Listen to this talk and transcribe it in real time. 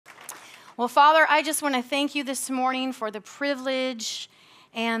Well, Father, I just want to thank you this morning for the privilege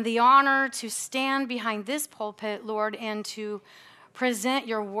and the honor to stand behind this pulpit, Lord, and to present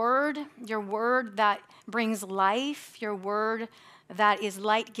your word that brings life, your word that is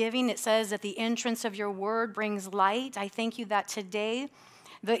light-giving. It says that the entrance of your word brings light. I thank you that today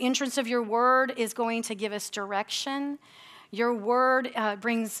the entrance of your word is going to give us direction. Your word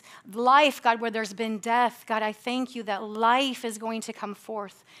brings life, God, where there's been death. God, I thank you that life is going to come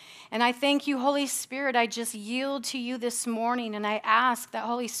forth. And I thank you, Holy Spirit, I just yield to you this morning, and I ask that,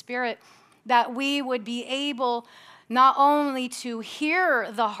 Holy Spirit, that we would be able not only to hear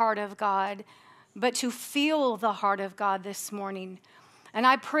the heart of God, but to feel the heart of God this morning. And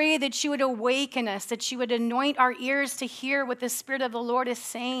I pray that you would awaken us, that you would anoint our ears to hear what the Spirit of the Lord is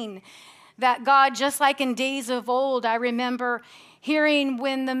saying. That God, just like in days of old, I remember hearing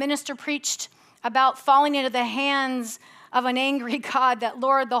when the minister preached about falling into the hands of an angry God, that,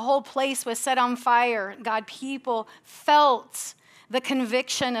 Lord, the whole place was set on fire. God, people felt the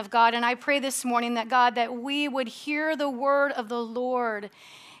conviction of God. And I pray this morning that, God, that we would hear the word of the Lord.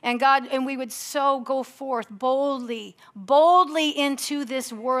 And God, and we would so go forth boldly into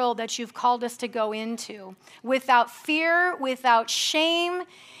this world that you've called us to go into, without fear, without shame.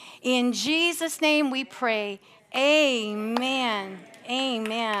 In Jesus' name we pray. Amen.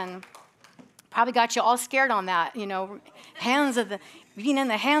 Amen. Probably got you all scared on that, being in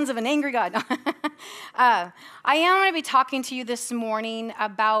the hands of an angry God. I am going to be talking to you this morning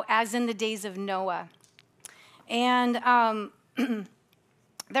about as in the days of Noah. And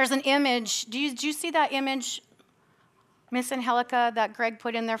there's an image. Do you see that image, Miss Angelica, that Greg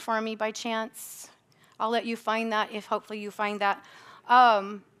put in there for me by chance? I'll let you find that if hopefully you find that.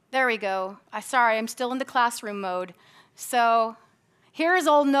 There we go. Sorry, I'm still in the classroom mode. So here's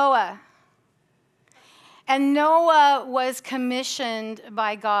old Noah. And Noah was commissioned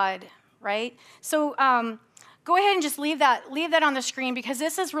by God, right? So go ahead and just leave that on the screen, because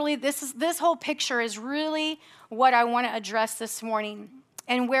this whole picture is really what I want to address this morning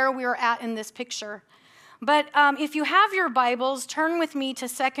and where we're at in this picture. But if you have your Bibles, turn with me to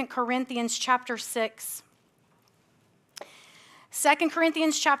 2 Corinthians chapter 6. 2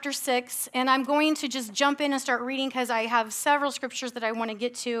 Corinthians chapter 6, and I'm going to just jump in and start reading because I have several scriptures that I want to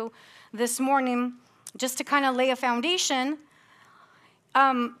get to this morning just to kind of lay a foundation.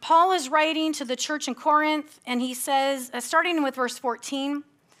 Paul is writing to the church in Corinth, and he says, starting with verse 14,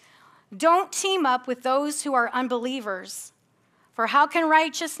 "Don't team up with those who are unbelievers, for how can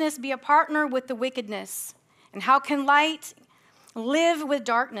righteousness be a partner with the wickedness? And how can light live with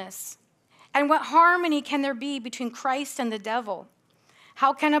darkness? And what harmony can there be between Christ and the devil?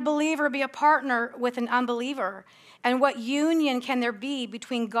 How can a believer be a partner with an unbeliever? And what union can there be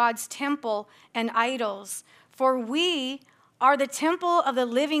between God's temple and idols? For we are the temple of the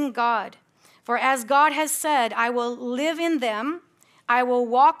living God. For as God has said, I will live in them, I will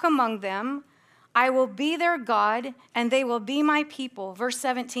walk among them, I will be their God, and they will be my people." Verse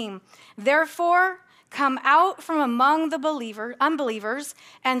 17, "Therefore, come out from among the unbelievers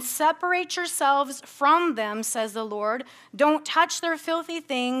and separate yourselves from them, says the Lord. Don't touch their filthy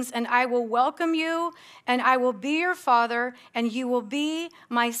things, and I will welcome you, and I will be your father, and you will be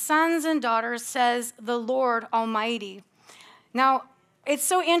my sons and daughters, says the Lord Almighty." Now, it's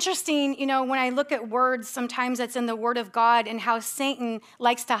so interesting, when I look at words, sometimes that's in the Word of God, and how Satan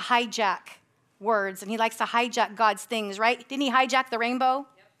likes to hijack words, and he likes to hijack God's things, right? Didn't he hijack the rainbow?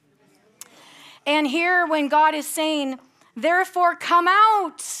 And here when God is saying, "Therefore come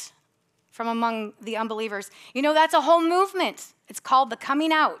out from among the unbelievers," that's a whole movement. It's called the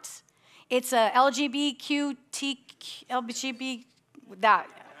coming out. It's a LGBT, that.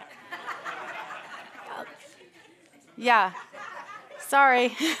 Yeah,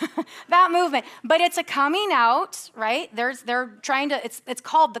 sorry, that movement. But it's a coming out, right? They're trying to, it's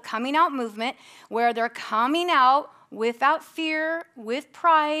called the coming out movement, where they're coming out without fear, with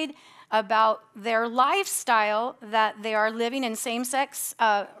pride, about their lifestyle, that they are living in same-sex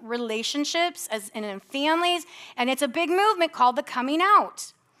relationships and in families, and it's a big movement called the coming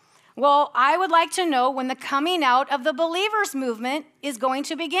out. Well, I would like to know when the coming out of the believers movement is going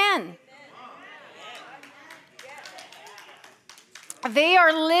to begin. They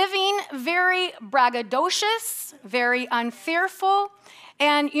are living very braggadocious, very unfearful.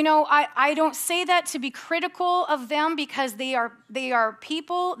 And, I don't say that to be critical of them, because they are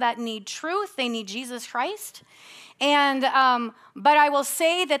people that need truth. They need Jesus Christ. And, but I will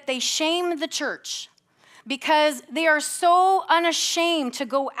say that they shame the church, because they are so unashamed to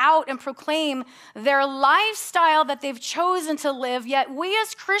go out and proclaim their lifestyle that they've chosen to live. Yet we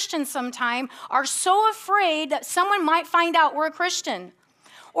as Christians sometimes are so afraid that someone might find out we're a Christian.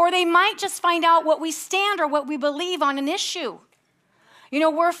 Or they might just find out what we stand or what we believe on an issue.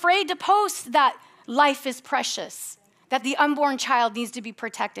 We're afraid to post that life is precious, that the unborn child needs to be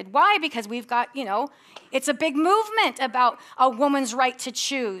protected. Why? Because we've got, it's a big movement about a woman's right to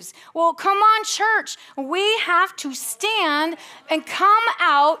choose. Well, come on, church. We have to stand and come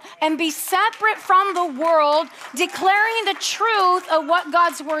out and be separate from the world, declaring the truth of what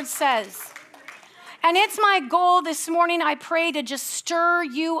God's word says. And it's my goal this morning, I pray, to just stir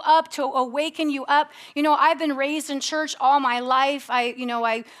you up, to awaken you up. I've been raised in church all my life. I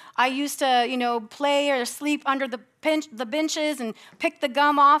used to, play or sleep under the benches and pick the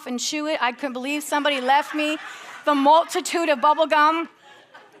gum off and chew it. I couldn't believe somebody left me the multitude of bubble gum.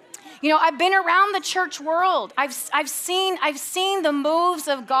 I've been around the church world. I've seen the moves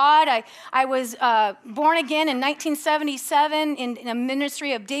of God. I was born again in 1977 in a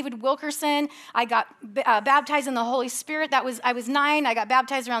ministry of David Wilkerson. I got baptized in the Holy Spirit. I was 9. I got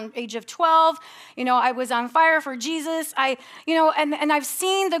baptized around the age of 12. I was on fire for Jesus. And I've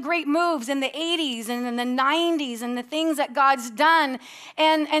seen the great moves in the 80s and in the 90s and the things that God's done.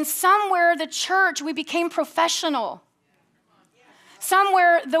 And somewhere the church, we became professional.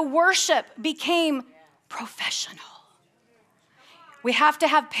 Somewhere the worship became professional. We have to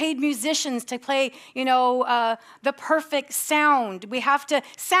have paid musicians to play, the perfect sound. We have to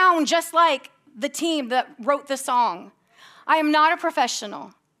sound just like the team that wrote the song. I am not a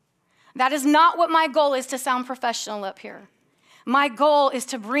professional. That is not what my goal is, to sound professional up here. My goal is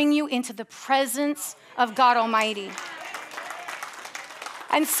to bring you into the presence of God Almighty.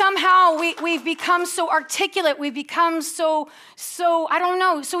 And somehow we've become so articulate, we've become so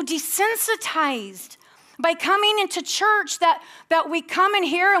desensitized by coming into church that we come in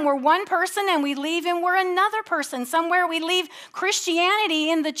here and we're one person and we leave and we're another person. Somewhere we leave Christianity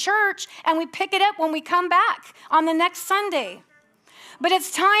in the church and we pick it up when we come back on the next Sunday. But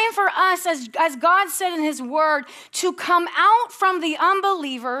it's time for us, as God said in his word, to come out from the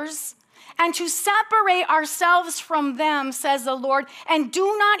unbelievers and to separate ourselves from them, says the Lord, and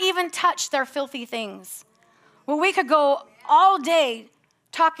do not even touch their filthy things. Well, we could go all day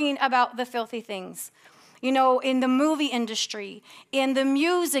talking about the filthy things. In the movie industry, in the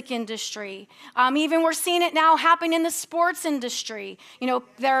music industry, even we're seeing it now happen in the sports industry.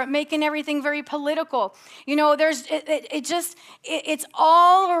 They're making everything very political. It's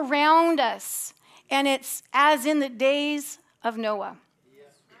all around us, and it's as in the days of Noah.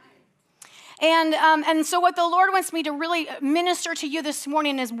 And so what the Lord wants me to really minister to you this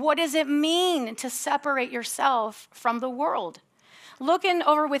morning is, what does it mean to separate yourself from the world? Looking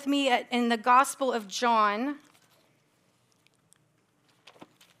over with me in the Gospel of John.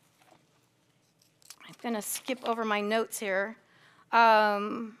 I'm going to skip over my notes here.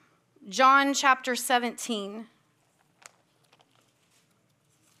 John chapter 17.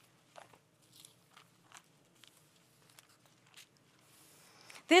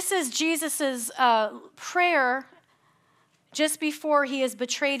 This is Jesus' prayer just before he is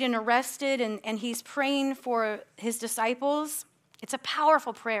betrayed and arrested, and he's praying for his disciples. It's a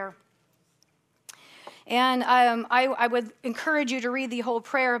powerful prayer. And I would encourage you to read the whole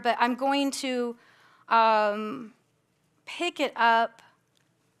prayer, but I'm going to pick it up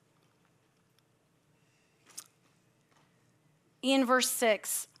in verse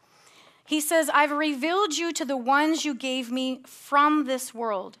 6. He says, I've revealed you to the ones you gave me from this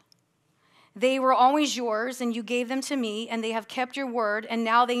world. They were always yours, and you gave them to me, and they have kept your word, and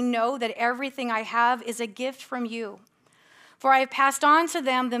now they know that everything I have is a gift from you. For I have passed on to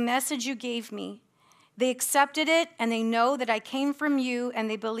them the message you gave me. They accepted it, and they know that I came from you, and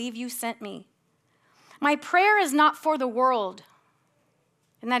they believe you sent me. My prayer is not for the world.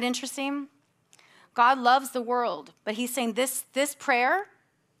 Isn't that interesting? God loves the world, but he's saying this prayer,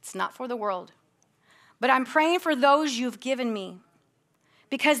 it's not for the world. But I'm praying for those you've given me,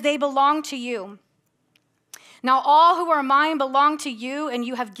 because they belong to you. Now all who are mine belong to you, and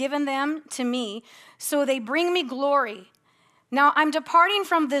you have given them to me, so they bring me glory. Now I'm departing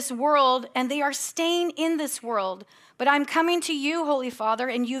from this world, and they are staying in this world. But I'm coming to you, Holy Father,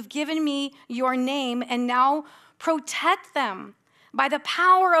 and you've given me your name, and now protect them by the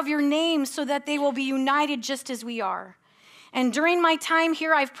power of your name, so that they will be united just as we are. And during my time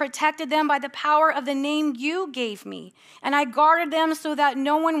here, I've protected them by the power of the name you gave me. And I guarded them so that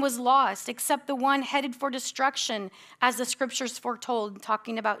no one was lost except the one headed for destruction, as the scriptures foretold,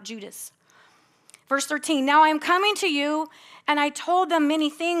 talking about Judas. Verse 13, now I am coming to you, and I told them many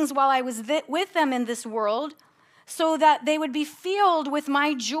things while I was with them in this world, so that they would be filled with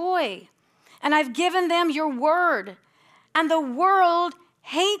my joy. And I've given them your word. And the world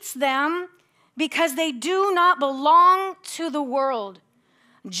hates them, because they do not belong to the world,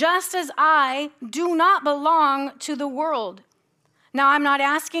 just as I do not belong to the world. Now, I'm not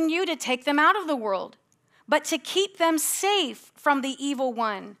asking you to take them out of the world, but to keep them safe from the evil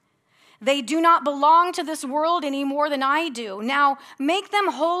one. They do not belong to this world any more than I do. Now, make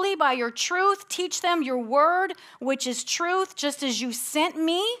them holy by your truth. Teach them your word, which is truth, just as you sent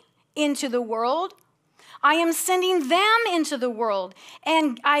me into the world. I am sending them into the world,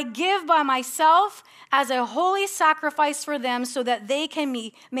 and I give by myself as a holy sacrifice for them so that they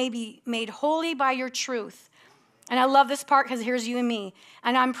may be made holy by your truth. And I love this part because here's you and me.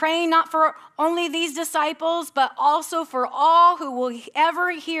 And I'm praying not for only these disciples, but also for all who will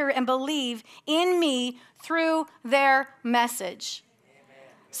ever hear and believe in me through their message. Amen.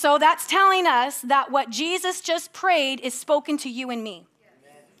 So that's telling us that what Jesus just prayed is spoken to you and me.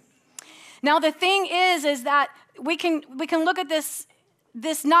 Amen. Now the thing is that we can look at this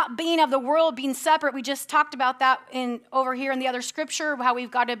not being of the world, being separate. We just talked about that over here in the other scripture, how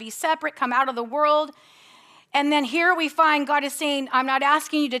we've got to be separate, come out of the world. And then here we find God is saying, I'm not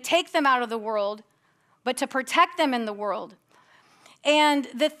asking you to take them out of the world, but to protect them in the world. And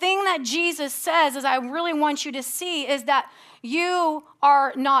the thing that Jesus says, is I really want you to see, is that you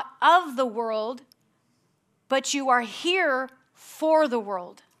are not of the world, but you are here for the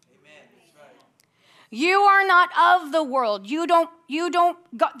world. Amen. That's right. You are not of the world. Satan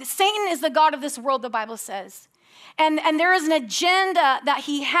is the god of this world, the Bible says. And there is an agenda that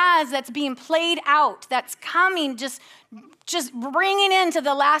he has that's being played out, that's coming, just bringing into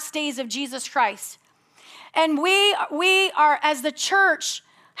the last days of Jesus Christ. And we are, as the church,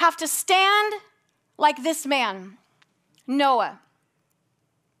 have to stand like this man, Noah.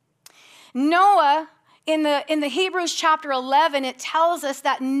 Noah, in the Hebrews chapter 11, it tells us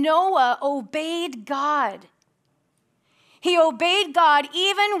that Noah obeyed God. He obeyed God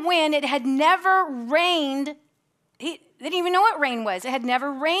even when it had never rained. He didn't even know what rain was. It had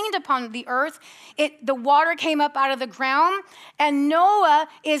never rained upon the earth. The water came up out of the ground, and Noah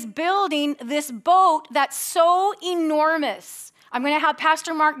is building this boat that's so enormous. I'm going to have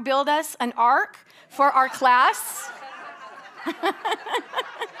Pastor Mark build us an ark for our class.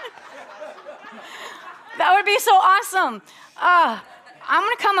 That would be so awesome. I'm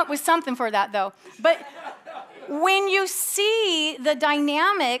going to come up with something for that, though. But when you see the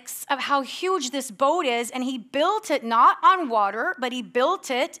dynamics of how huge this boat is, and he built it not on water, but he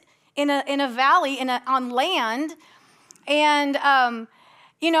built it in a valley, on land, and and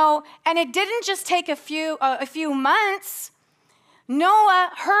it didn't just take a few months.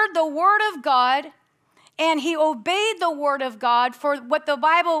 Noah heard the word of God, and he obeyed the word of God for what the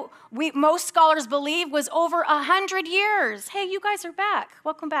Bible, most scholars believe, was over 100 years. Hey, you guys are back.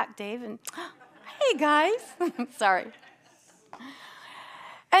 Welcome back, Dave. And hey, guys. Sorry.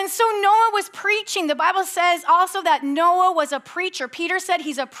 And so Noah was preaching. The Bible says also that Noah was a preacher. Peter said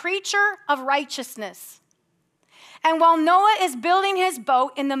he's a preacher of righteousness. And while Noah is building his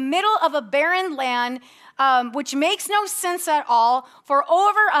boat in the middle of a barren land, which makes no sense at all, for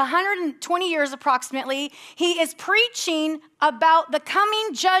over 120 years approximately, he is preaching about the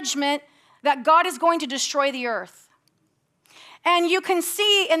coming judgment that God is going to destroy the earth. And you can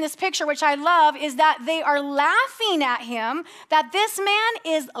see in this picture, which I love, is that they are laughing at him, that this man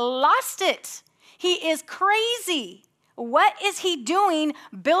is lost it. He is crazy. What is he doing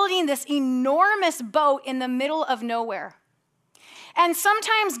building this enormous boat in the middle of nowhere? And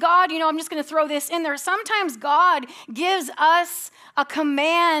sometimes God, I'm just going to throw this in there. Sometimes God gives us a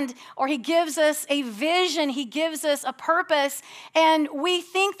command, or he gives us a vision. He gives us a purpose. And we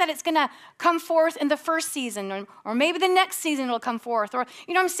think that it's going to come forth in the first season, or maybe the next season it'll come forth. Or,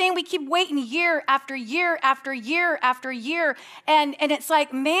 what I'm saying? We keep waiting year after year after year after year. And it's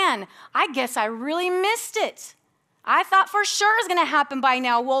like, man, I guess I really missed it. I thought for sure it was going to happen by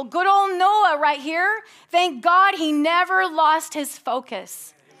now. Well, good old Noah right here, thank God he never lost his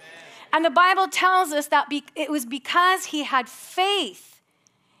focus. Amen. And the Bible tells us that it was because he had faith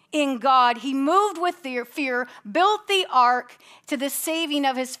in God. He moved with fear, built the ark to the saving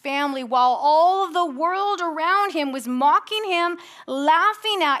of his family, while all of the world around him was mocking him,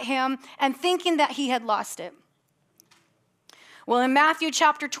 laughing at him, and thinking that he had lost it. Well, in Matthew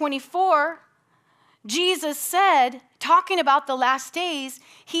chapter 24, Jesus said, talking about the last days,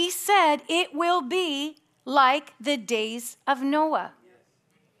 he said, it will be like the days of Noah.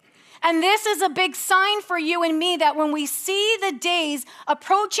 And this is a big sign for you and me that when we see the days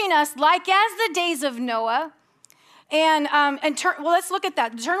approaching us like as the days of Noah, let's look at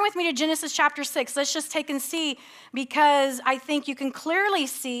that. Turn with me to Genesis chapter 6. Let's just take and see, because I think you can clearly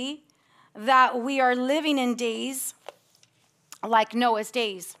see that we are living in days like Noah's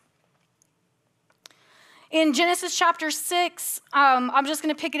days. In Genesis chapter 6, I'm just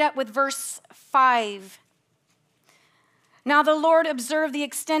going to pick it up with verse 5. Now the Lord observed the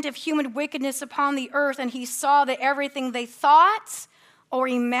extent of human wickedness upon the earth, and he saw that everything they thought or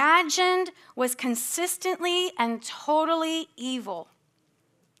imagined was consistently and totally evil.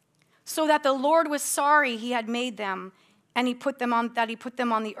 So that the Lord was sorry he had made them, and he put them on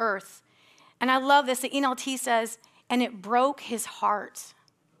the earth. And I love this. The NLT says, and it broke his heart.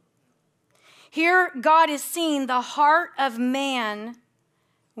 Here God is seeing the heart of man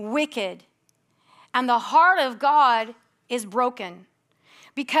wicked, and the heart of God is broken.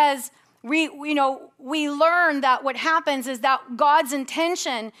 Because we learn that what happens is that God's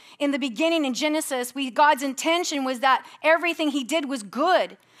intention in the beginning in Genesis, God's intention was that everything he did was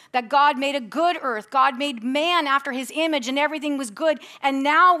good. That God made a good earth. God made man after his image and everything was good. And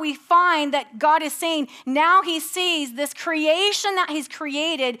now we find that God is saying, now he sees this creation that he's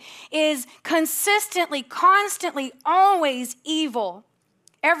created is consistently, constantly, always evil.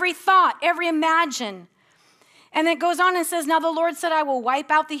 Every thought, every imagine. And it goes on and says, now the Lord said, I will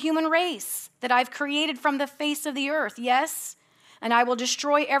wipe out the human race that I've created from the face of the earth. Yes. And I will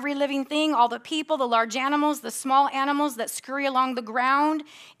destroy every living thing, all the people, the large animals, the small animals that scurry along the ground,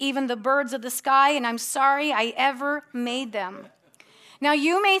 even the birds of the sky, and I'm sorry I ever made them. Now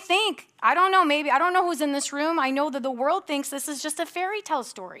you may think, I don't know who's in this room. I know that the world thinks this is just a fairy tale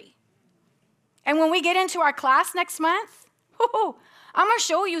story. And when we get into our class next month, I'm going to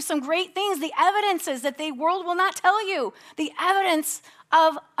show you some great things, the evidences that the world will not tell you, the evidence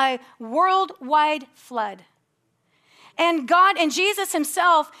of a worldwide flood. And God and Jesus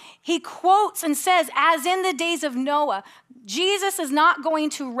himself, he quotes and says, as in the days of Noah, Jesus is not going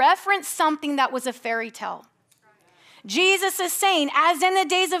to reference something that was a fairy tale. Jesus is saying, as in the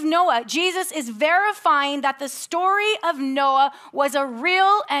days of Noah, Jesus is verifying that the story of Noah was a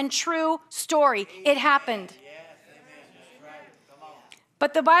real and true story. It happened.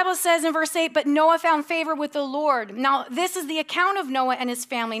 But the Bible says in verse 8, but Noah found favor with the Lord. Now, this is the account of Noah and his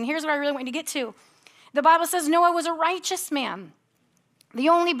family. And here's what I really want you to get to. The Bible says Noah was a righteous man, the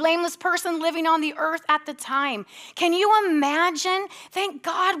only blameless person living on the earth at the time. Can you imagine? Thank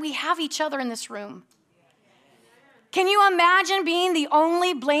God we have each other in this room. Can you imagine being the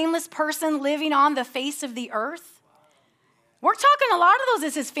only blameless person living on the face of the earth? We're talking a lot of those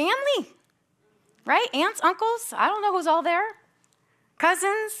is his family, right? Aunts, uncles, I don't know who's all there.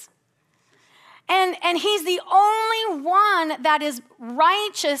 Cousins. And he's the only one that is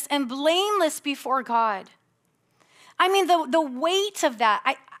righteous and blameless before God. I mean, the weight of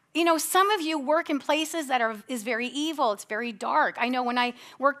that. Some of you work in places that is very evil. It's very dark. I know when I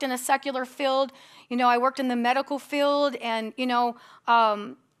worked in a secular field, I worked in the medical field, and,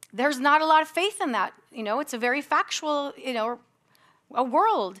 there's not a lot of faith in that. It's a very factual, a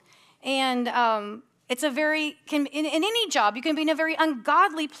world. And it's in any job, you can be in a very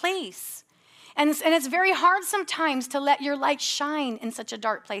ungodly place. And it's very hard sometimes to let your light shine in such a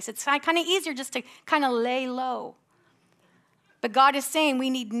dark place. It's kind of easier just to kind of lay low. But God is saying we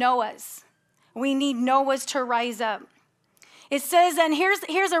need Noahs. We need Noahs to rise up. It says, and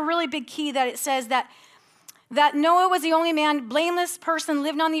here's a really big key that it says that Noah was the only man, blameless person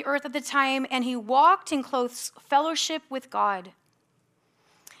living on the earth at the time, and he walked in close fellowship with God.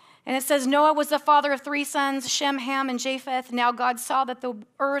 And it says, Noah was the father of 3 sons, Shem, Ham, and Japheth. Now God saw that the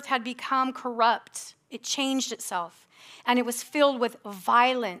earth had become corrupt. It changed itself. And it was filled with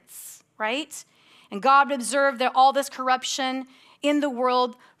violence, right? And God observed that all this corruption in the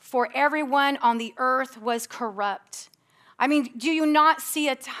world, for everyone on the earth was corrupt. I mean, do you not see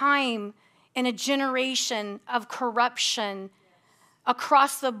a time in a generation of corruption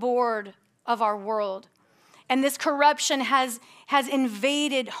across the board of our world? And this corruption has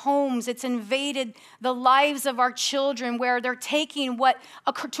invaded homes. It's invaded the lives of our children, where they're taking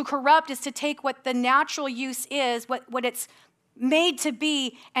to corrupt is to take what the natural use is, what it's made to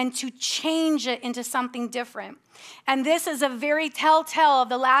be, and to change it into something different. And this is a very telltale of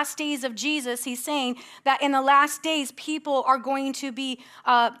the last days of Jesus. He's saying that in the last days, people are going to be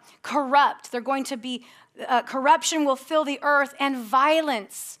corrupt. They're going to be, corruption will fill the earth, and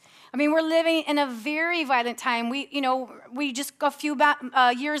violence. I mean, we're living in a very violent time. We just a few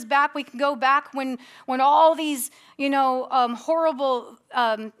years back, we can go back when all these, horrible,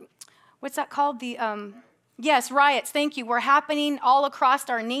 what's that called? Yes, riots, thank you, were happening all across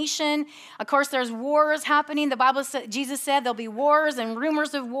our nation. Of course, there's wars happening. The Bible said, Jesus said there'll be wars and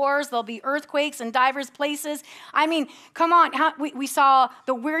rumors of wars. There'll be earthquakes in diverse places. I mean, come on. We saw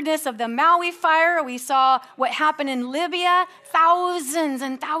the weirdness of the Maui fire. We saw what happened in Libya. Thousands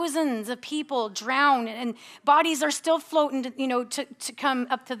and thousands of people drowned, and bodies are still floating, to come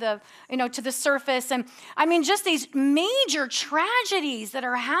up to the, to the surface. And I mean, just these major tragedies that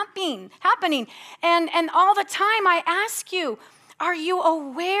are happening. And all the time I ask you, are you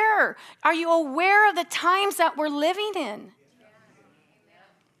aware? Are you aware of the times that we're living in?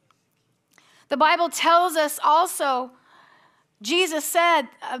 The Bible tells us also, Jesus said,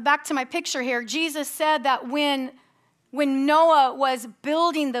 back to my picture here, Jesus said that when Noah was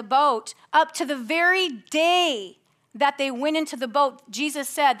building the boat, up to the very day that they went into the boat, Jesus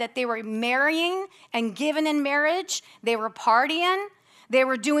said that they were marrying and given in marriage, they were partying, they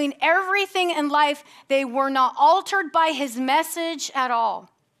were doing everything in life. They were not altered by his message at all.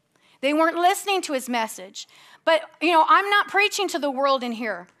 They weren't listening to his message. But, I'm not preaching to the world in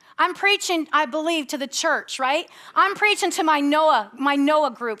here. I'm preaching, I believe, to the church, right? I'm preaching to my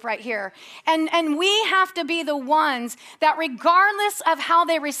Noah group right here. And we have to be the ones that regardless of how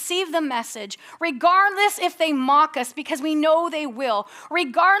they receive the message, regardless if they mock us, because we know they will,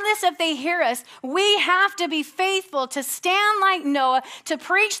 regardless if they hear us, we have to be faithful to stand like Noah, to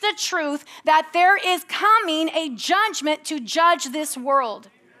preach the truth that there is coming a judgment to judge this world.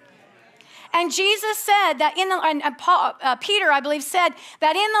 And Jesus said that Peter, I believe, said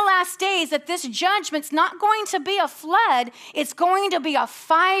that in the last days that this judgment's not going to be a flood, it's going to be a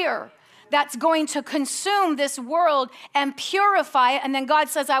fire that's going to consume this world and purify it. And then God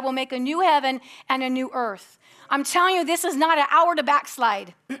says, I will make a new heaven and a new earth. I'm telling you, this is not an hour to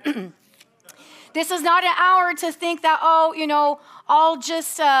backslide. This is not an hour to think that, I'm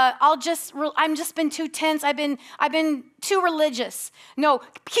just been too tense. I've been too religious. No,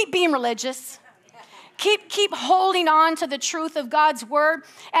 keep being religious. Keep holding on to the truth of God's word.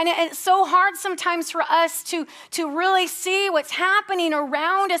 And it's so hard sometimes for us to really see what's happening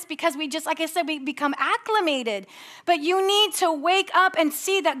around us because we just, like I said, we become acclimated. But you need to wake up and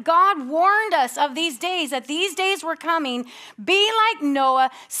see that God warned us of these days, that these days were coming. Be like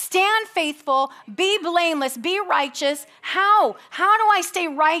Noah, stand faithful, be blameless, be righteous. How? How do I stay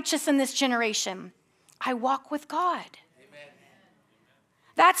righteous in this generation? I walk with God. Amen.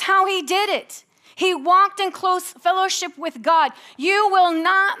 That's how he did it. He walked in close fellowship with God. You will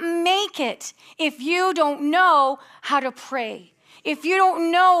not make it if you don't know how to pray, if you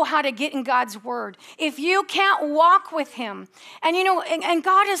don't know how to get in God's word, if you can't walk with him. And, and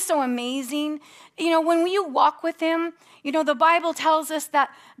God is so amazing. When you walk with him, the Bible tells us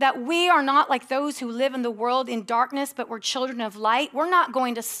that we are not like those who live in the world in darkness, but we're children of light. We're not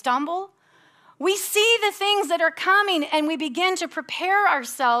going to stumble. We see the things that are coming and we begin to prepare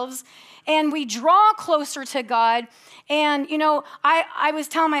ourselves and we draw closer to God. And, I was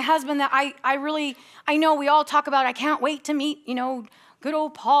telling my husband that I know we all talk about, I can't wait to meet, good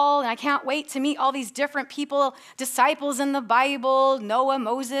old Paul, and I can't wait to meet all these different people, disciples in the Bible, Noah,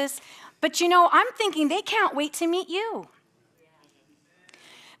 Moses. But, I'm thinking they can't wait to meet you.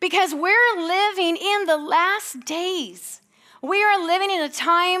 Because we're living in the last days. We are living in a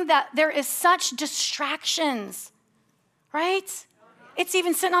time that there is such distractions, right? It's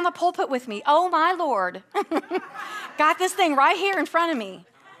even sitting on the pulpit with me. Oh, my Lord. Got this thing right here in front of me.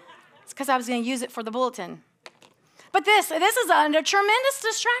 It's because I was going to use it for the bulletin. But this is a tremendous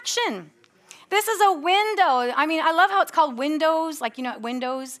distraction. This is a window. I mean, I love how it's called windows, like,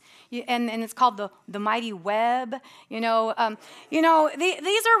 windows, and it's called the mighty web. These are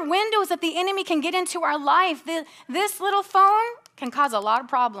windows that the enemy can get into our life. This little phone can cause a lot of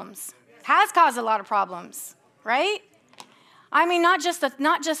problems, has caused a lot of problems, right? I mean, not just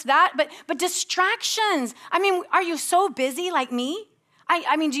that, but distractions. I mean, are you so busy like me?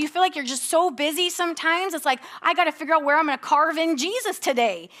 I mean, do you feel like you're just so busy sometimes? It's like, I got to figure out where I'm going to carve in Jesus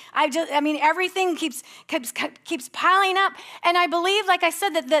today. Everything keeps piling up. And I believe, like I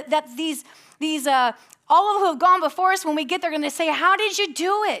said, that these all who have gone before us, when we get there, going to say, how did you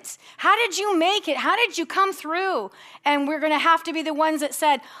do it? How did you make it? How did you come through? And we're going to have to be the ones that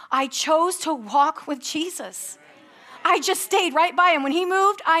said, I chose to walk with Jesus. I just stayed right by him. When he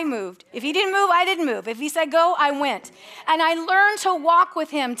moved, I moved. If he didn't move, I didn't move. If he said go, I went. And I learned to walk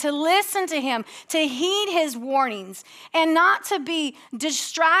with him, to listen to him, to heed his warnings, and not to be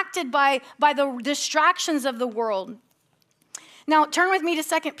distracted by the distractions of the world. Now, turn with me to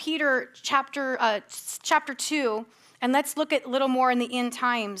 2 Peter chapter 2, and let's look at a little more in the end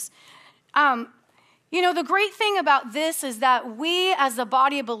times. You know, the great thing about this is that we as a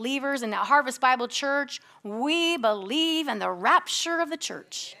body of believers in at Harvest Bible Church, we believe in the rapture of the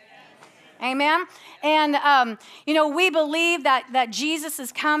church. Amen. And, you know, we believe that Jesus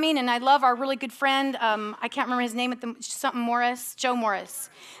is coming. And I love our really good friend, I can't remember his name, Joe Morris,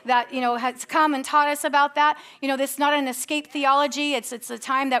 that, you know, has come and taught us about that. You know, this is not an escape theology. It's a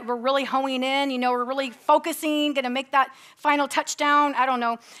time that we're really honing in. You know, we're really focusing, going to make that final touchdown. I don't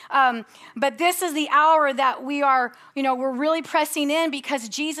know. But this is the hour that we are, you know, we're really pressing in because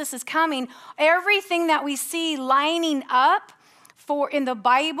Jesus is coming. Everything that we see lining up in the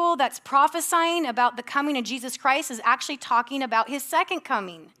Bible that's prophesying about the coming of Jesus Christ is actually talking about his second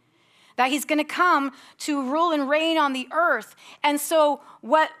coming, that he's going to come to rule and reign on the earth. And so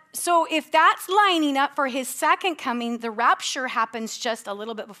if that's lining up for his second coming, the rapture happens just a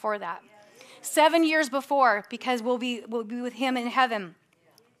little bit before that. 7 years before, because we'll be with him in heaven.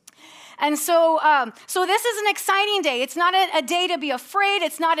 And so this is an exciting day. It's not a day to be afraid.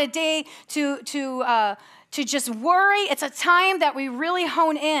 It's not a day to just worry. It's a time that we really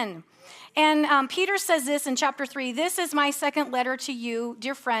hone in. And Peter says this in chapter 3, "This is my second letter to you,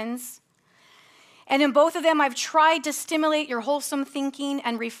 dear friends. And in both of them, I've tried to stimulate your wholesome thinking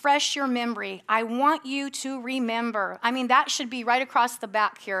and refresh your memory. I want you to remember." I mean, that should be right across the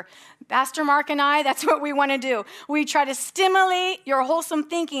back here. Pastor Mark and I, that's what we want to do. We try to stimulate your wholesome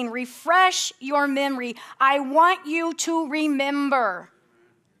thinking, refresh your memory. I want you to remember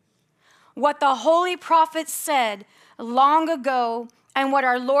what the holy prophets said long ago and what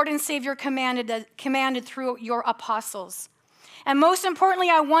our Lord and Savior commanded through your apostles. And most importantly,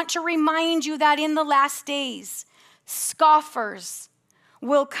 I want to remind you that in the last days, scoffers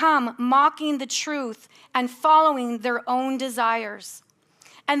will come mocking the truth and following their own desires.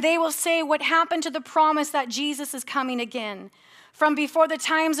 And they will say, "What happened to the promise that Jesus is coming again? From before the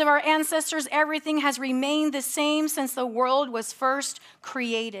times of our ancestors, everything has remained the same since the world was first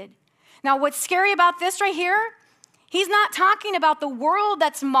created." Now, what's scary about this right here, he's not talking about the world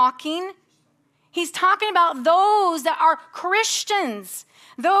that's mocking. He's talking about those that are Christians.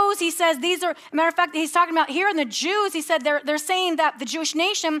 Those, he says, these are, matter of fact, he's talking about here in the Jews, he said they're saying that the Jewish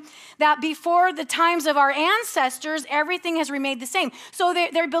nation, that before the times of our ancestors, everything has remained the same. So they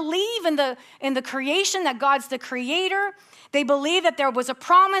believe in the creation, that God's the creator. They believe that there was a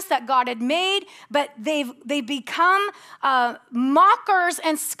promise that God had made, but they become mockers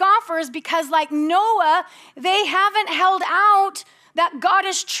and scoffers because, like Noah, they haven't held out that God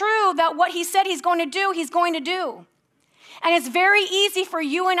is true, that what he said he's going to do, he's going to do. And it's very easy for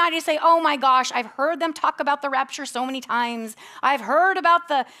you and I to say, "Oh my gosh, I've heard them talk about the rapture so many times. I've heard about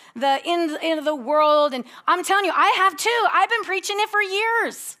the end of the world." And I'm telling you, I have too. I've been preaching it for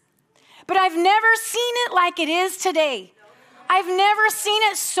years. But I've never seen it like it is today. I've never seen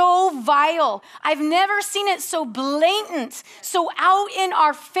it so vile. I've never seen it so blatant, so out in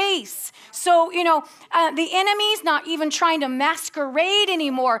our face. So, you know, the enemy's not even trying to masquerade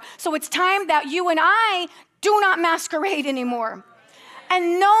anymore. So it's time that you and I do not masquerade anymore.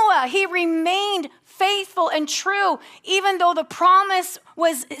 And Noah, he remained faithful and true, even though the promise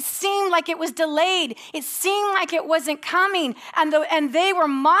it seemed like it was delayed. It seemed like it wasn't coming, and they were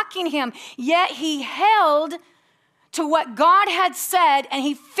mocking him. Yet he held to what God had said, and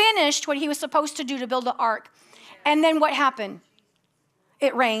he finished what he was supposed to do to build the ark. And then what happened?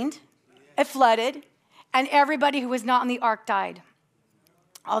 It rained, it flooded, and everybody who was not in the ark died.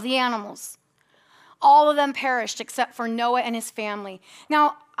 All the animals. All of them perished except for Noah and his family.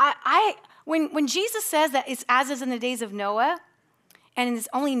 Now, when Jesus says that it's as is in the days of Noah, and it's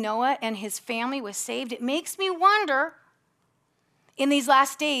only Noah and his family was saved, it makes me wonder, in these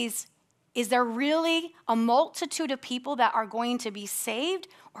last days, is there really a multitude of people that are going to be saved?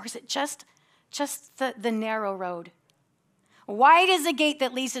 Or is it just the narrow road? Wide is the gate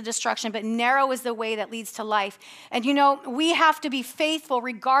that leads to destruction, but narrow is the way that leads to life. And you know, we have to be faithful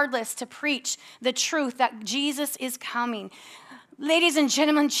regardless to preach the truth that Jesus is coming. Ladies and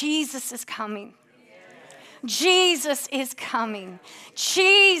gentlemen, Jesus is coming. Jesus is coming.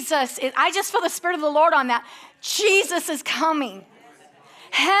 I just feel the Spirit of the Lord on that. Jesus is coming.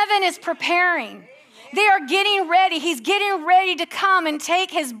 Heaven is preparing. They are getting ready. He's getting ready to come and take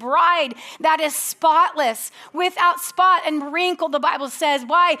his bride that is spotless, without spot and wrinkle, the Bible says.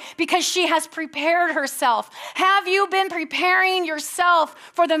 Why? Because she has prepared herself. Have you been preparing yourself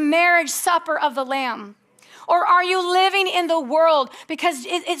for the marriage supper of the Lamb? Or are you living in the world? Because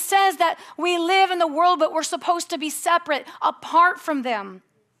it says that we live in the world, but we're supposed to be separate, apart from them.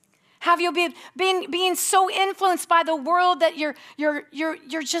 Have you been being so influenced by the world that you're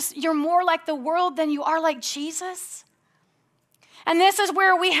more like the world than you are like Jesus? And this is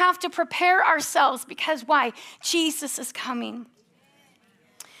where we have to prepare ourselves because why? Jesus is coming.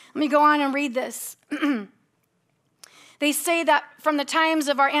 Let me go on and read this. They say that from the times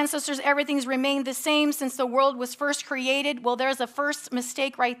of our ancestors, everything's remained the same since the world was first created. Well, there's a first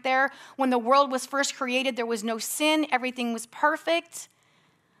mistake right there. When the world was first created, there was no sin. Everything was perfect.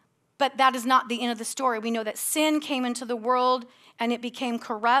 But that is not the end of the story. We know that sin came into the world and it became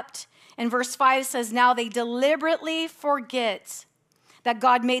corrupt. And verse 5 says, now they deliberately forget that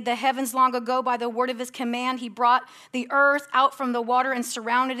God made the heavens long ago by the word of his command. He brought the earth out from the water and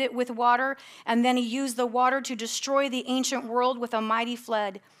surrounded it with water. And then he used the water to destroy the ancient world with a mighty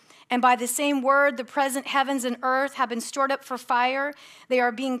flood. And by the same word, the present heavens and earth have been stored up for fire. They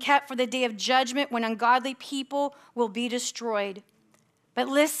are being kept for the day of judgment when ungodly people will be destroyed. But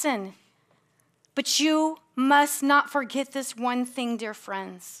listen, but you must not forget this one thing, dear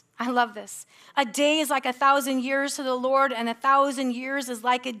friends. I love this. A day is like 1,000 years to the Lord, and 1,000 years is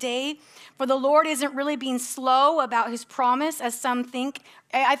like a day. For the Lord isn't really being slow about his promise, as some think.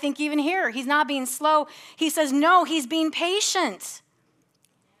 I think even here, he's not being slow. He says, no, he's being patient.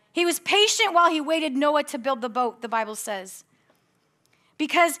 He was patient while he waited Noah to build the boat, the Bible says.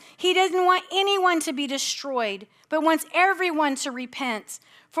 Because he didn't want anyone to be destroyed, but wants everyone to repent.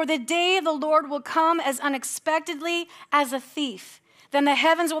 For the day of the Lord will come as unexpectedly as a thief. Then the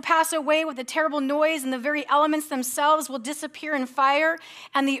heavens will pass away with a terrible noise, and the very elements themselves will disappear in fire,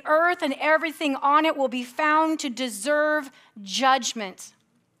 and the earth and everything on it will be found to deserve judgment.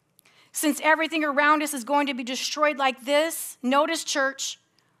 Since everything around us is going to be destroyed like this, notice, church,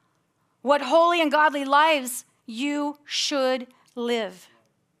 what holy and godly lives you should live.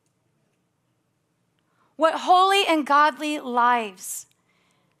 What holy and godly lives.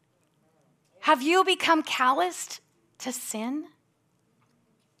 Have you become calloused to sin?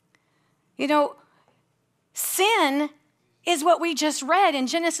 You know, sin is what we just read in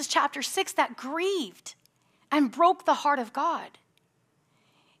Genesis chapter 6 that grieved and broke the heart of God.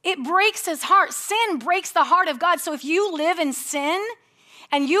 It breaks his heart. Sin breaks the heart of God. So if you live in sin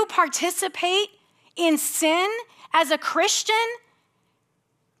and you participate in sin as a Christian,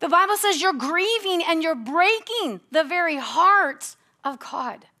 the Bible says you're grieving and you're breaking the very heart of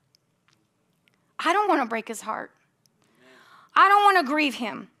God. I don't want to break his heart. I don't want to grieve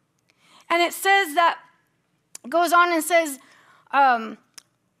him. And it says that, it goes on and says,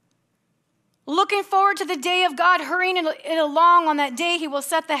 looking forward to the day of God, hurrying it along. On that day, he will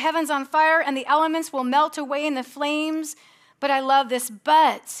set the heavens on fire and the elements will melt away in the flames. But I love this.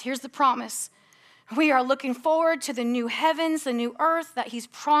 But here's the promise. We are looking forward to the new heavens, the new earth that he's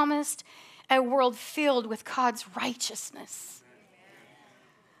promised, a world filled with God's righteousness.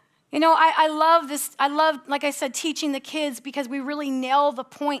 You know, I love this. I love, like I said, teaching the kids because we really nail the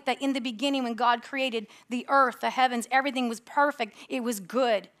point that in the beginning when God created the earth, the heavens, everything was perfect. It was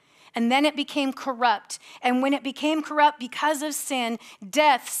good. And then it became corrupt. And when it became corrupt because of sin,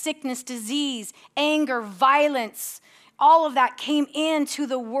 death, sickness, disease, anger, violence, all of that came into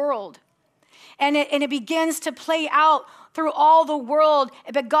the world. And it begins to play out through all the world.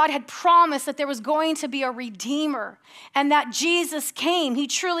 But God had promised that there was going to be a Redeemer and that Jesus came. He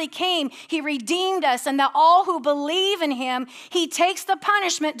truly came. He redeemed us, and that all who believe in him, he takes the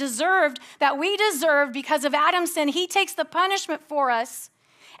punishment deserved that we deserved because of Adam's sin. He takes the punishment for us.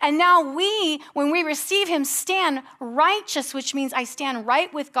 And now we, when we receive him, stand righteous, which means I stand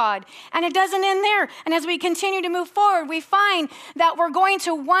right with God. And it doesn't end there. And as we continue to move forward, we find that we're going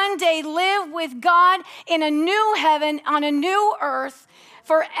to one day live with God in a new heaven, on a new earth.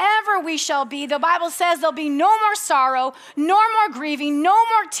 Forever we shall be. The Bible says there'll be no more sorrow, no more grieving, no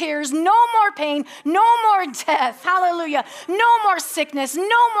more tears, no more pain, no more death. Hallelujah. No more sickness,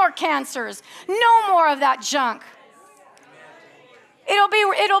 no more cancers, no more of that junk.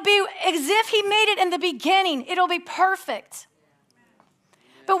 It'll be as if he made it in the beginning. It'll be perfect.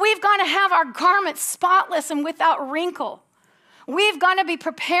 But we've got to have our garments spotless and without wrinkle. We've got to be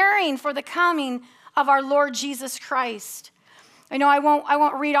preparing for the coming of our Lord Jesus Christ. I know I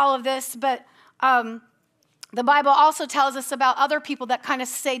won't read all of this, but the Bible also tells us about other people that kind of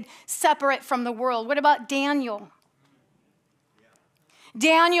stayed separate from the world. What about Daniel?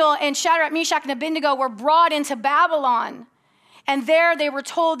 Daniel and Shadrach, Meshach, and Abednego were brought into Babylon. And there they were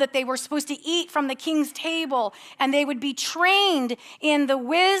told that they were supposed to eat from the king's table and they would be trained in the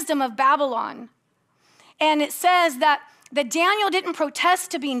wisdom of Babylon. And it says that Daniel didn't protest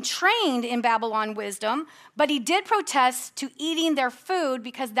to being trained in Babylon wisdom, but he did protest to eating their food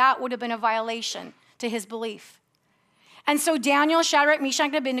because that would have been a violation to his belief. And so Daniel, Shadrach, Meshach,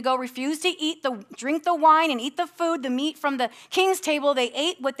 and Abednego refused to drink the wine and eat the food, the meat from the king's table. They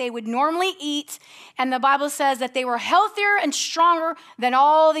ate what they would normally eat. And the Bible says that they were healthier and stronger than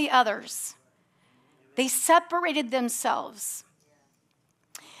all the others. They separated themselves.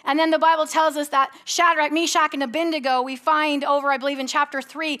 And then the Bible tells us that Shadrach, Meshach, and Abednego, we find over, I believe in chapter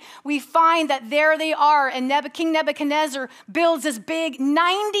 3, we find that there they are, and King Nebuchadnezzar builds this big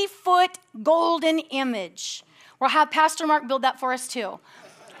 90-foot golden image. We'll have Pastor Mark build that for us too.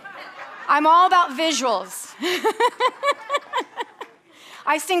 I'm all about visuals.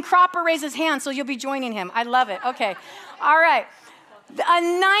 I seen Cropper raise his hand, so you'll be joining him. I love it. Okay. All right. A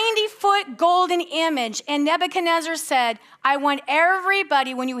 90-foot golden image. And Nebuchadnezzar said, I want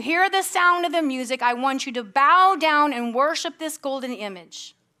everybody, when you hear the sound of the music, I want you to bow down and worship this golden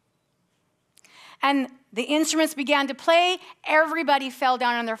image. And the instruments began to play. Everybody fell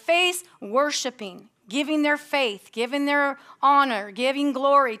down on their face, worshiping, giving their faith, giving their honor, giving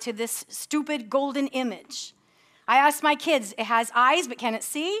glory to this stupid golden image. I asked my kids, it has eyes, but can it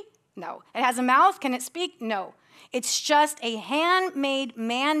see? No. It has a mouth, can it speak? No. It's just a handmade,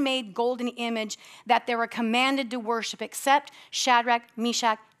 man-made golden image that they were commanded to worship, except Shadrach,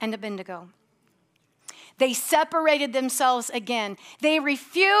 Meshach, and Abednego. They separated themselves again. They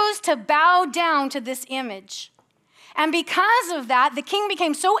refused to bow down to this image. And because of that, the king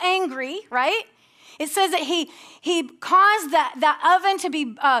became so angry, right? It says that he caused that oven to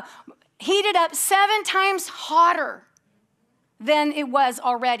be heated up 7 times hotter than it was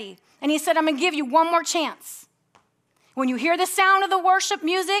already. And he said, I'm going to give you one more chance. When you hear the sound of the worship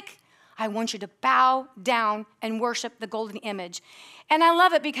music, I want you to bow down and worship the golden image. And I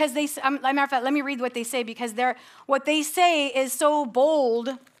love it because they, matter of fact, let me read what they say, because what they say is so bold.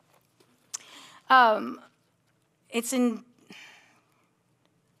 It's in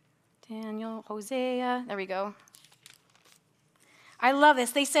Daniel, Hosea, there we go. I love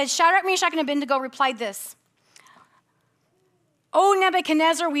this. They said, Shadrach, Meshach, and Abednego replied this. O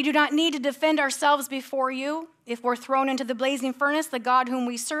Nebuchadnezzar, we do not need to defend ourselves before you. If we're thrown into the blazing furnace, the God whom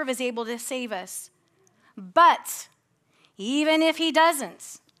we serve is able to save us. But even if he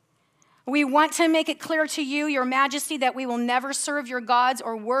doesn't, we want to make it clear to you, your majesty, that we will never serve your gods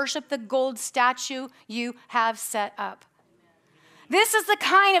or worship the gold statue you have set up. This is the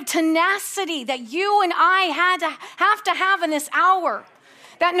kind of tenacity that you and I have to have in this hour.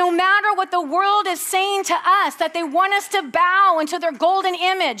 That no matter what the world is saying to us, that they want us to bow into their golden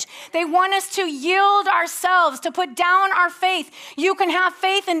image. They want us to yield ourselves, to put down our faith. You can have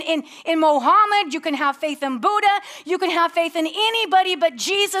faith in Mohammed. You can have faith in Buddha. You can have faith in anybody but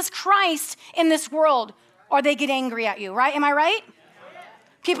Jesus Christ in this world, or they get angry at you, right? Am I right?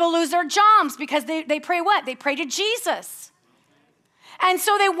 People lose their jobs because they pray what? They pray to Jesus. And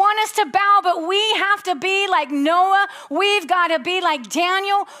so they want us to bow, but we have to be like Noah. We've got to be like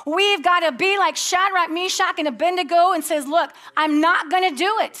Daniel. We've got to be like Shadrach, Meshach, and Abednego and says, look, I'm not going to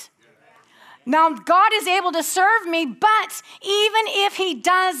do it. Now, God is able to serve me, but even if he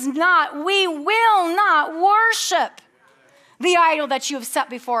does not, we will not worship the idol that you have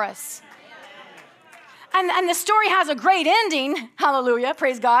set before us. And the story has a great ending, hallelujah,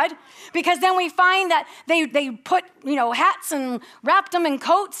 praise God, because then we find that they put, hats and wrapped them in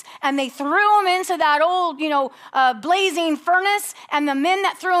coats, and they threw them into that old, blazing furnace, and the men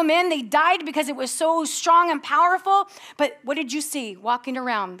that threw them in, they died because it was so strong and powerful. But what did you see walking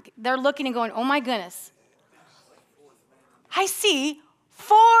around? They're looking and going, oh my goodness, I see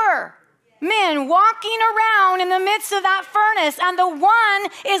 4 men walking around in the midst of that furnace, and the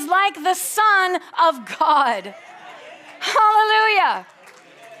one is like the Son of God. Hallelujah.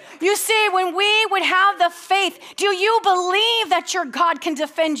 You see, when we would have the faith, do you believe that your God can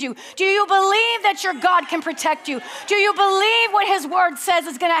defend you? Do you believe that your God can protect you? Do you believe what his word says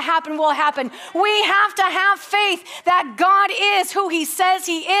is going to happen will happen? We have to have faith that God is who he says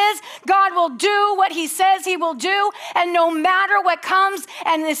he is. God will do what he says he will do. And no matter what comes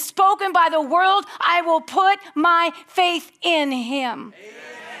and is spoken by the world, I will put my faith in him. Amen.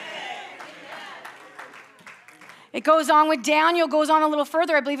 It goes on with Daniel, goes on a little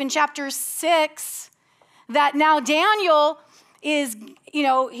further, I believe in chapter 6, that now Daniel is,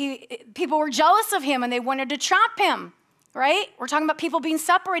 people were jealous of him and they wanted to trap him, right? We're talking about people being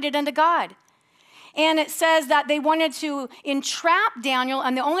separated unto God. And it says that they wanted to entrap Daniel,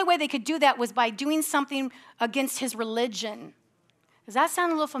 and the only way they could do that was by doing something against his religion. Does that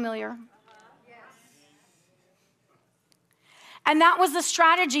sound a little familiar? Yes. And that was the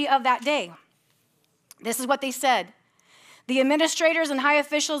strategy of that day. This is what they said. The administrators and high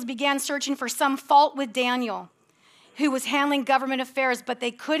officials began searching for some fault with Daniel, who was handling government affairs, but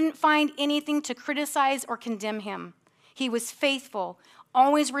they couldn't find anything to criticize or condemn him. He was faithful,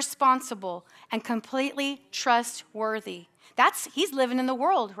 always responsible, and completely trustworthy. He's living in the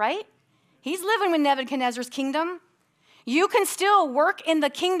world, right? He's living with Nebuchadnezzar's kingdom. You can still work in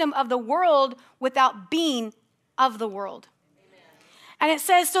the kingdom of the world without being of the world. And it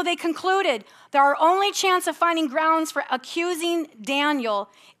says, so they concluded that our only chance of finding grounds for accusing Daniel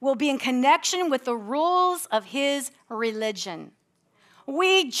will be in connection with the rules of his religion.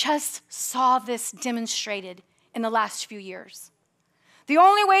 We just saw this demonstrated in the last few years. The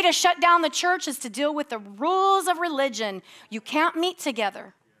only way to shut down the church is to deal with the rules of religion. You can't meet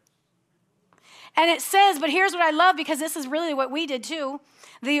together. And it says, but here's what I love, because this is really what we did too.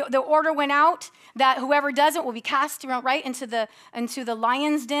 The order went out that whoever does it will be cast right into the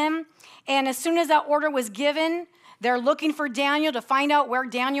lion's den. And as soon as that order was given, they're looking for Daniel to find out where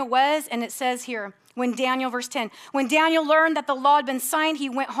Daniel was. And it says here, verse 10, when Daniel learned that the law had been signed, he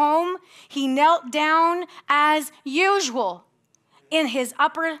went home. He knelt down as usual in his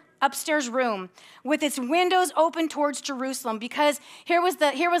upstairs room with its windows open towards Jerusalem, because here was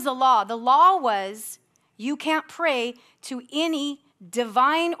the law. The law was you can't pray to any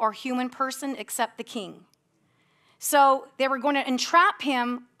divine or human person except the king. So they were going to entrap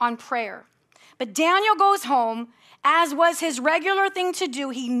him on prayer. But Daniel goes home, as was his regular thing to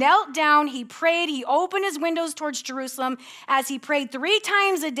do. He knelt down, he prayed, he opened his windows towards Jerusalem as he prayed 3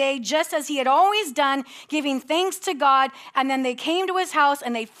 times a day, just as he had always done, giving thanks to God. And then they came to his house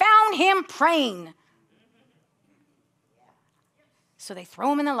and they found him praying. So they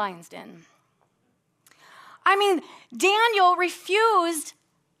throw him in the lion's den. I mean, Daniel refused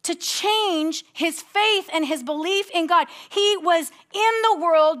to change his faith and his belief in God. He was in the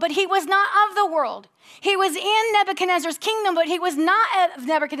world, but he was not of the world. He was in Nebuchadnezzar's kingdom, but he was not of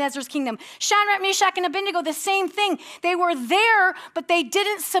Nebuchadnezzar's kingdom. Shadrach, Meshach, and Abednego, the same thing. They were there, but they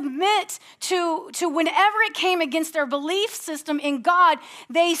didn't submit to whenever it came against their belief system in God.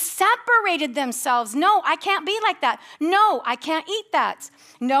 They separated themselves. No, I can't be like that. No, I can't eat that.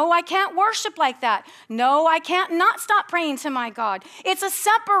 No, I can't worship like that. No, I can't not stop praying to my God. It's a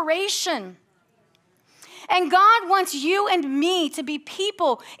separation. And God wants you and me to be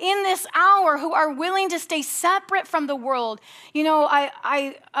people in this hour who are willing to stay separate from the world. You know,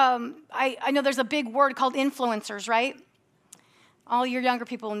 I know there's a big word called influencers, right? All your younger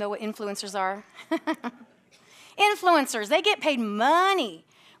people know what influencers are. Influencers, they get paid money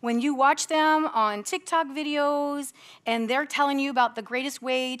when you watch them on TikTok videos and they're telling you about the greatest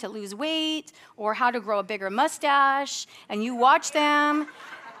way to lose weight or how to grow a bigger mustache, and you watch them.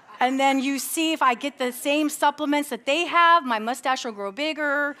 And then you see, if I get the same supplements that they have, my mustache will grow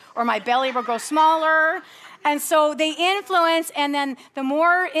bigger or my belly will grow smaller. And so they influence, and then the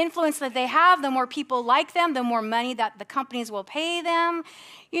more influence that they have, the more people like them, the more money that the companies will pay them.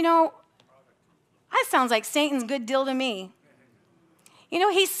 You know, that sounds like Satan's good deal to me. You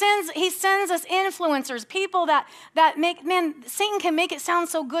know, he sends us influencers, people that make, man, Satan can make it sound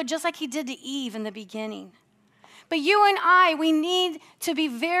so good, just like he did to Eve in the beginning. But you and I, we need to be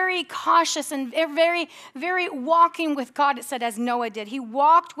very cautious and very, very walking with God, it said, as Noah did. He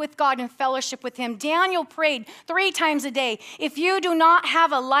walked with God in fellowship with him. Daniel prayed 3 times a day. If you do not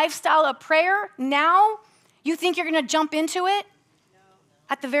have a lifestyle of prayer now, you think you're going to jump into it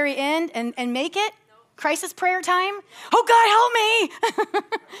at the very end and make it? Crisis prayer time? Oh, God, help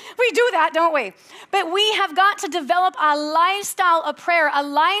me. We do that, don't we? But we have got to develop a lifestyle of prayer, a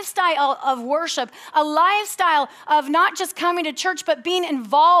lifestyle of worship, a lifestyle of not just coming to church, but being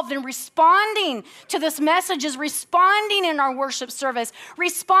involved and responding to this messages, responding in our worship service,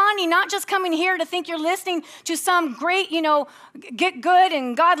 responding, not just coming here to think you're listening to some great, get good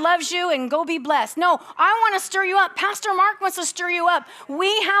and God loves you and go be blessed. No, I want to stir you up. Pastor Mark wants to stir you up.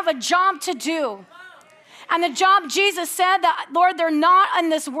 We have a job to do. And the job, Jesus said that, Lord, they're not in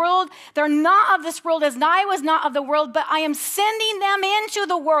this world. They're not of this world as I was not of the world, but I am sending them into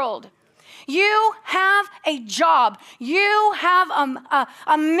the world. You have a job. You have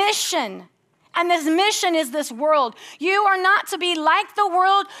a mission. And this mission is this world. You are not to be like the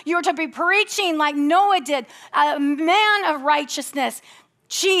world. You are to be preaching like Noah did, a man of righteousness.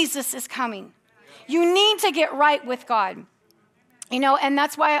 Jesus is coming. You need to get right with God. And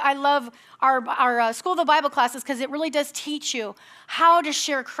that's why I love our School of the Bible classes, because it really does teach you how to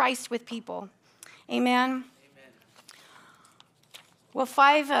share Christ with people. Amen? Well,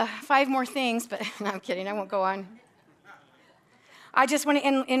 five more things, but no, I'm kidding. I won't go on. I just want to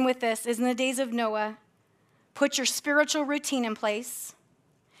end with this. In the days of Noah, put your spiritual routine in place.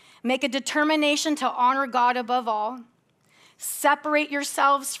 Make a determination to honor God above all. Separate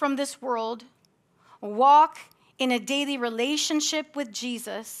yourselves from this world. Walk in a daily relationship with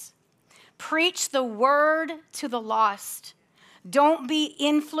Jesus. Preach the word to the lost. Don't be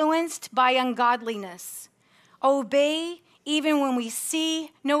influenced by ungodliness. Obey even when we see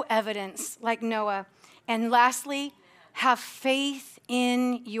no evidence, like Noah. And lastly, have faith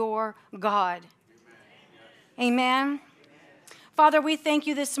in your God. Amen. Father, we thank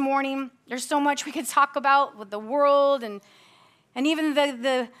you this morning. There's so much we could talk about with the world and even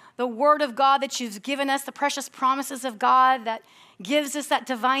the word of God that you've given us, the precious promises of God that gives us that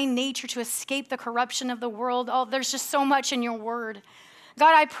divine nature to escape the corruption of the world. Oh, there's just so much in your word.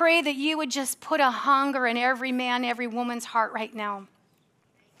 God, I pray that you would just put a hunger in every man, every woman's heart right now.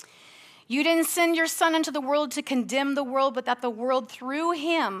 You didn't send your son into the world to condemn the world, but that the world through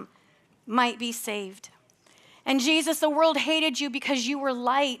him might be saved. And Jesus, the world hated you because you were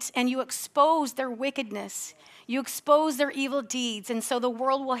light and you exposed their wickedness. You exposed their evil deeds. And so the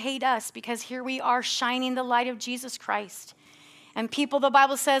world will hate us because here we are shining the light of Jesus Christ. And people, the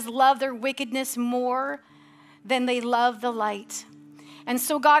Bible says, love their wickedness more than they love the light. And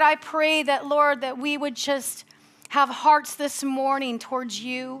so, God, I pray that, Lord, that we would just have hearts this morning towards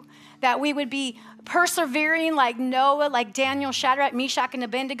you, that we would be persevering like Noah, like Daniel, Shadrach, Meshach, and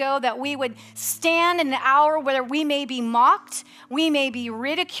Abednego, that we would stand in an hour where we may be mocked, we may be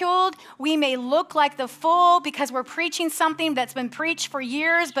ridiculed, we may look like the fool because we're preaching something that's been preached for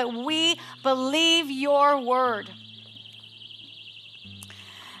years, but we believe your word.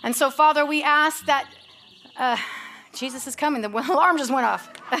 And so, Father, we ask that, Jesus is coming. The alarm just went off.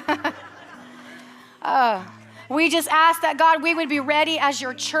 We just ask that, God, we would be ready as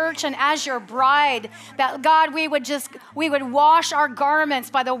your church and as your bride. That, God, we would wash our garments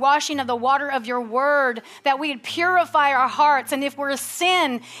by the washing of the water of your word. That we would purify our hearts. And if we're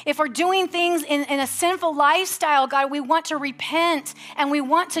if we're doing things in a sinful lifestyle, God, we want to repent and we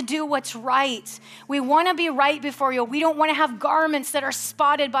want to do what's right. We want to be right before you. We don't want to have garments that are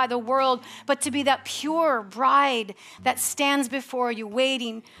spotted by the world, but to be that pure bride that stands before you,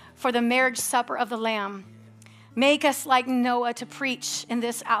 waiting for the marriage supper of the Lamb. Make us like Noah to preach in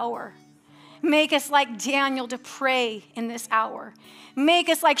this hour. Make us like Daniel to pray in this hour. Make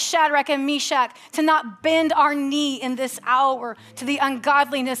us like Shadrach and Meshach to not bend our knee in this hour to the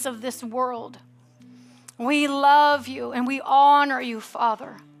ungodliness of this world. We love you and we honor you,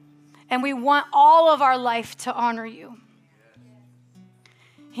 Father. And we want all of our life to honor you.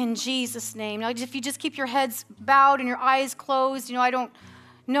 In Jesus' name. Now, if you just keep your heads bowed and your eyes closed, I don't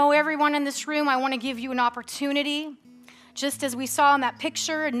know everyone in this room. I want to give you an opportunity. Just as we saw in that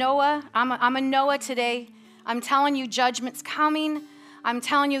picture, Noah, I'm a Noah today. I'm telling you, judgment's coming. I'm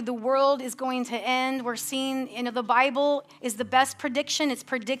telling you, the world is going to end. We're seeing, the Bible is the best prediction. It's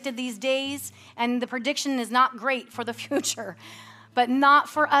predicted these days, and the prediction is not great for the future, but not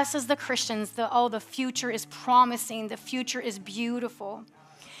for us as the Christians. The future is promising. The future is beautiful.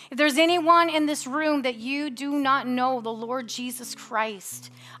 If there's anyone in this room that you do not know the Lord Jesus Christ,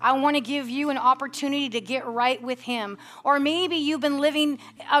 I want to give you an opportunity to get right with him. Or maybe you've been living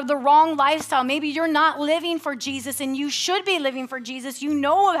the wrong lifestyle. Maybe you're not living for Jesus and you should be living for Jesus. You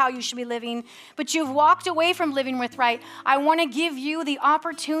know how you should be living, but you've walked away from living with right. I want to give you the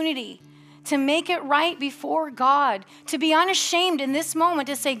opportunity to make it right before God, to be unashamed in this moment,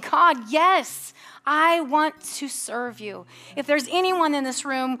 to say, God, yes, I want to serve you. If there's anyone in this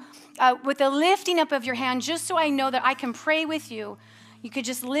room with the lifting up of your hand, just so I know that I can pray with you, you could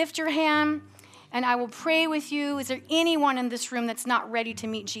just lift your hand and I will pray with you. Is there anyone in this room that's not ready to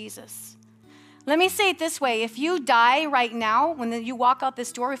meet Jesus? Let me say it this way. If you die right now, when you walk out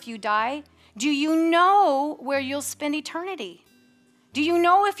this door, if you die, do you know where you'll spend eternity? Do you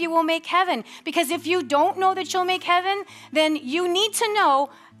know if you will make heaven? Because if you don't know that you'll make heaven, then you need to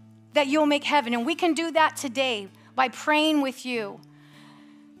know that you'll make heaven. And we can do that today by praying with you.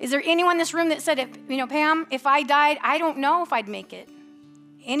 Is there anyone in this room that said, Pam, if I died, I don't know if I'd make it?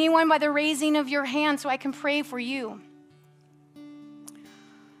 Anyone by the raising of your hand so I can pray for you?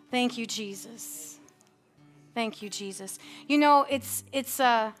 Thank you, Jesus. Thank you, Jesus. It's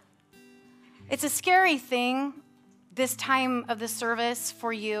a scary thing this time of the service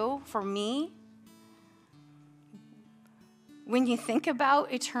for you, for me. When you think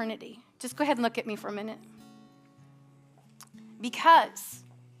about eternity, just go ahead and look at me for a minute. Because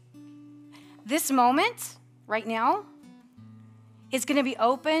this moment right now is going to be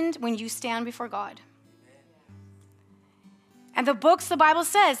opened when you stand before God. And the Bible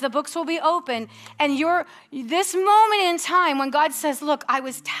says, the books will be open. And this moment in time when God says, look, I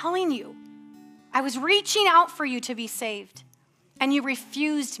was telling you, I was reaching out for you to be saved, and you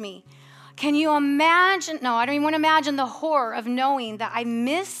refused me. Can you imagine? No, I don't even want to imagine the horror of knowing that I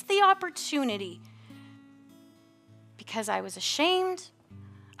missed the opportunity because I was ashamed,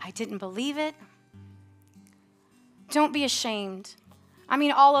 I didn't believe it. Don't be ashamed. I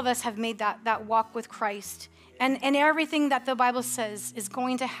mean, all of us have made that walk with Christ. And everything that the Bible says is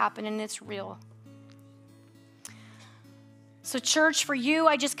going to happen, and it's real. So church, for you,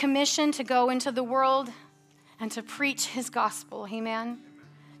 I just commissioned to go into the world and to preach his gospel, amen?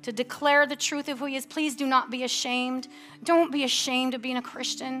 To declare the truth of who he is. Please do not be ashamed. Don't be ashamed of being a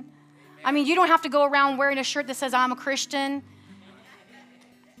Christian. I mean, you don't have to go around wearing a shirt that says, I'm a Christian.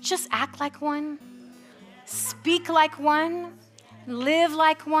 Just act like one. Speak like one. Live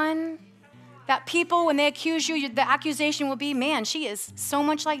like one. That people, when they accuse you, the accusation will be, man, she is so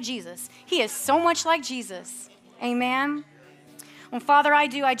much like Jesus. He is so much like Jesus. Amen. Well, Father, I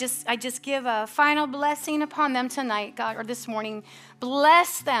just give a final blessing upon them tonight, God, or this morning.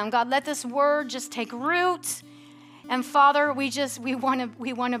 Bless them, God. Let this word just take root. And Father, we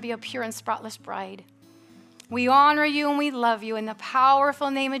want to be a pure and spotless bride. We honor you and we love you in the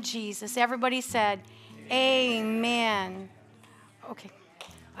powerful name of Jesus. Everybody said, amen. Okay.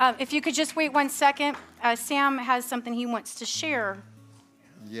 If you could just wait 1 second. Sam has something he wants to share.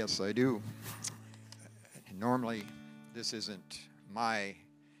 Yes, I do. Normally, this isn't my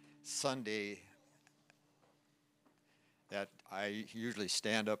Sunday that I usually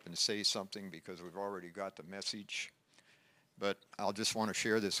stand up and say something because we've already got the message. But I'll just want to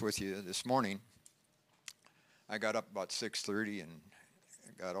share this with you. This morning, I got up about 6:30 and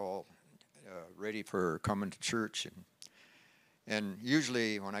got all ready for coming to church. And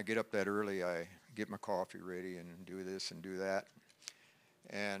usually when I get up that early, I get my coffee ready and do this and do that.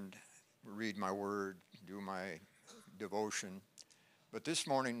 And read my word, do my devotion. But this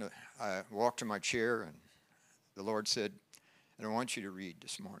morning, I walked to my chair, and the Lord said, I don't want you to read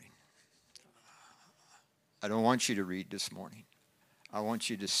this morning. I don't want you to read this morning. I want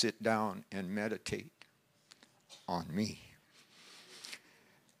you to sit down and meditate on me.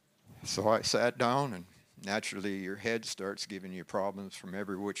 So I sat down, and naturally your head starts giving you problems from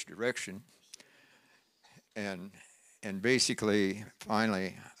every which direction. And basically,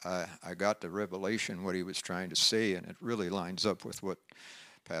 finally, I got the revelation what he was trying to say, and it really lines up with what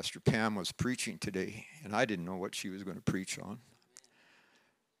Pastor Pam was preaching today, and I didn't know what she was going to preach on.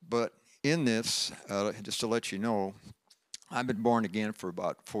 But in this, just to let you know, I've been born again for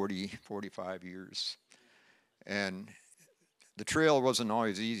about 45 years, and the trail wasn't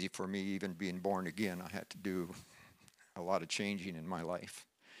always easy for me, even being born again. I had to do a lot of changing in my life.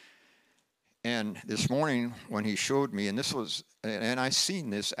 And this morning when he showed me, and I seen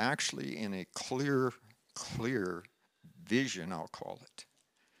this actually in a clear vision, I'll call it.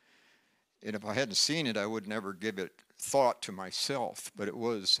 And if I hadn't seen it, I would never give it thought to myself, but it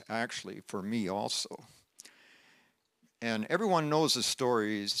was actually for me also. And everyone knows the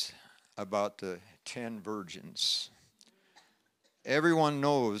stories about the 10 virgins. Everyone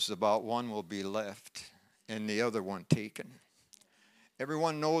knows about one will be left and the other one taken.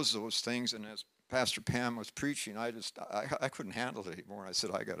 Everyone knows those things, and as Pastor Pam was preaching, I couldn't handle it anymore. I said,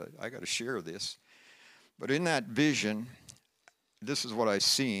 I gotta share this. But in that vision, this is what I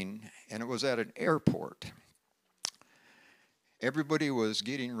seen, and it was at an airport. Everybody was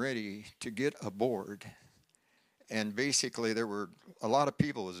getting ready to get aboard, and basically there were a lot of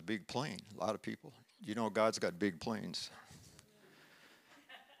people. It was a big plane, a lot of people. You know, God's got big planes.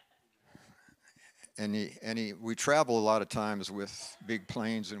 And we travel a lot of times with big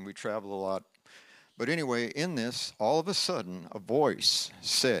planes, and we travel a lot. But anyway, in this, all of a sudden, a voice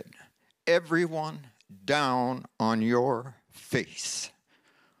said, everyone down on your face.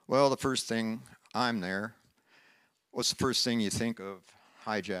 Well, the first thing, I'm there. What's the first thing you think of?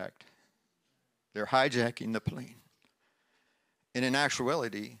 Hijacked. They're hijacking the plane. And in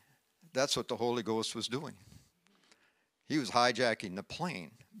actuality, that's what the Holy Ghost was doing. He was hijacking the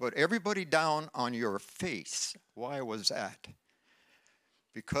plane. But everybody down on your face. Why was that?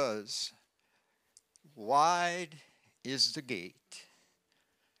 Because wide is the gate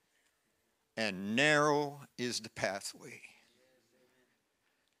and narrow is the pathway.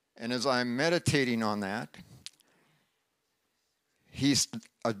 And as I'm meditating on that,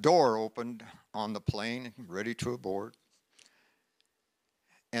 a door opened on the plane, ready to aboard.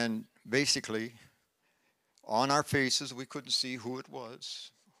 And basically, on our faces, we couldn't see who it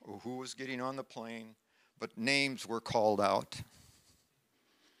was or who was getting on the plane, but names were called out.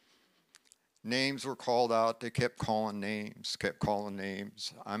 Names were called out. They kept calling names, kept calling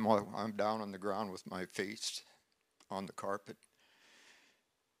names. I'm down on the ground with my face on the carpet.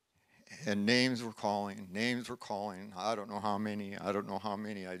 And names were calling, names were calling. I don't know how many, I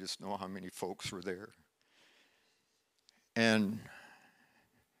just know how many folks were there. And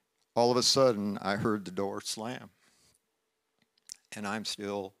all of a sudden, I heard the door slam. and I'm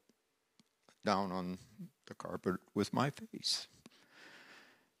still down on the carpet with my face.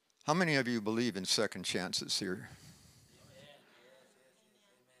 How many of you believe in second chances here?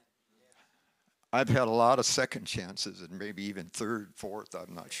 I've had a lot of second chances, and maybe even third, fourth,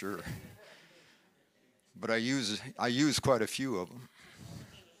 I'm not sure. But I use quite a few of them.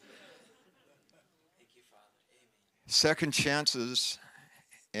 Second chances,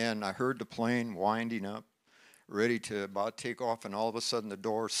 and I heard the plane winding up, ready to about take off, and all of a sudden the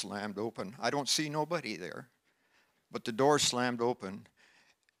door slammed open. I don't see nobody there, but the door slammed open,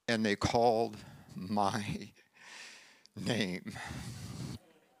 and they called my name.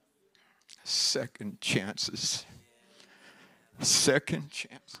 Second chances. Second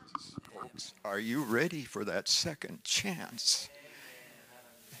chances, folks. Are you ready for that second chance?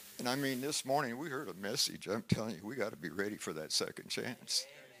 And I mean, this morning we heard a message. I'm telling you, we got to be ready for that second chance.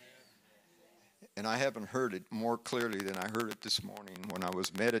 And I haven't heard it more clearly than I heard it this morning when I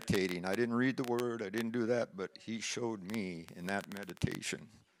was meditating. I didn't read the word, I didn't do that, but he showed me in that meditation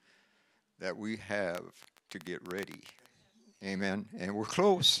that we have to get ready. Amen. And we're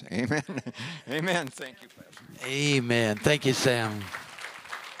close. Amen. Amen. Thank you, Pastor. Amen. Thank you, Sam.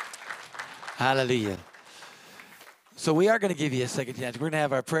 Hallelujah. So we are going to give you a second chance. We're going to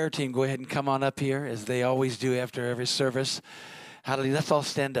have our prayer team go ahead and come on up here, as they always do after every service. Hallelujah. Let's all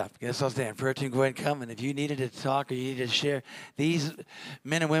stand up. Let's all stand. Prayer team, go ahead and come. And if you needed to talk or you needed to share, these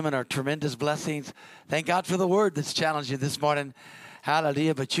men and women are tremendous blessings. Thank God for the word that's challenged you this morning.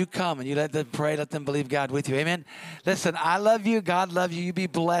 Hallelujah. But you come and you let them pray, let them believe God with you. Amen. Listen, I love you. God loves you. You be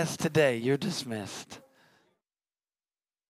blessed today. You're dismissed.